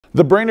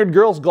The Brainerd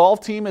girls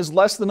golf team is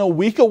less than a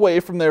week away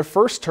from their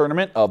first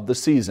tournament of the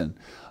season.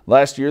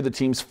 Last year, the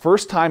team's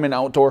first time in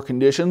outdoor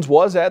conditions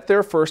was at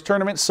their first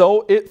tournament,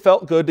 so it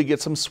felt good to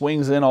get some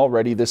swings in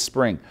already this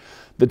spring.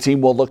 The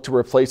team will look to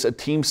replace a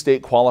team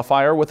state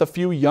qualifier with a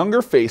few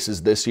younger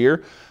faces this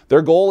year.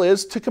 Their goal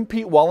is to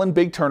compete well in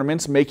big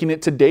tournaments, making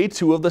it to day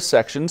 2 of the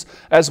sections,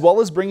 as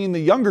well as bringing the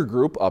younger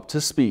group up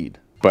to speed.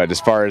 But as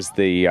far as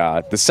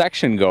the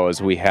section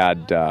goes, we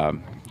had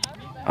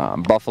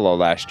Buffalo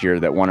last year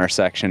that won our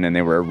section, and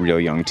they were a real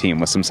young team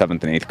with some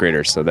 7th and 8th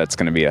graders, so that's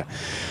going to be a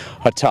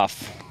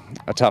tough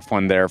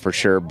one there for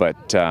sure.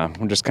 But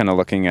we're just kind of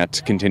looking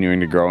at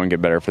continuing to grow and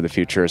get better for the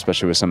future,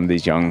 especially with some of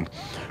these young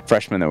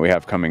freshmen that we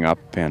have coming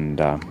up and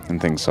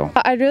things. So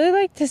I'd really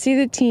like to see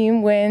the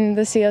team win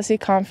the CLC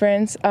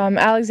conference.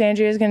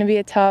 Alexandria is going to be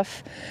a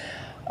tough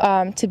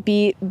to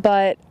beat,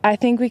 but I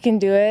think we can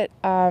do it.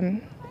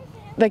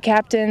 The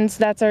captains,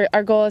 that's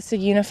our goal, is to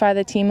unify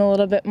the team a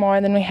little bit more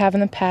than we have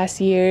in the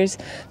past years.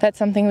 That's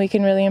something we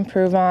can really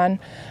improve on.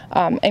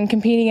 And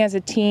competing as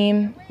a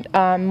team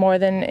more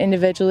than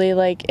individually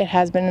like it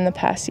has been in the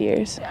past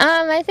years.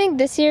 I think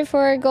this year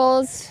for our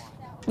goals,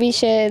 we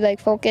should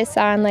focus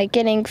on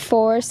getting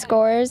 4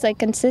 scores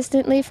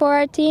consistently for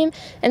our team,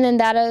 and then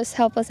that'll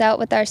help us out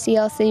with our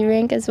CLC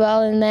rink as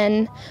well, and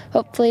then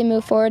hopefully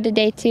move forward to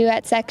day 2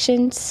 at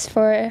sections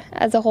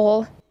as a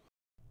whole.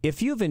 If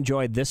you've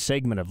enjoyed this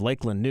segment of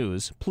Lakeland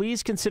News,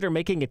 please consider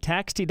making a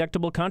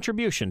tax-deductible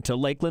contribution to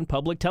Lakeland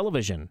Public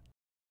Television.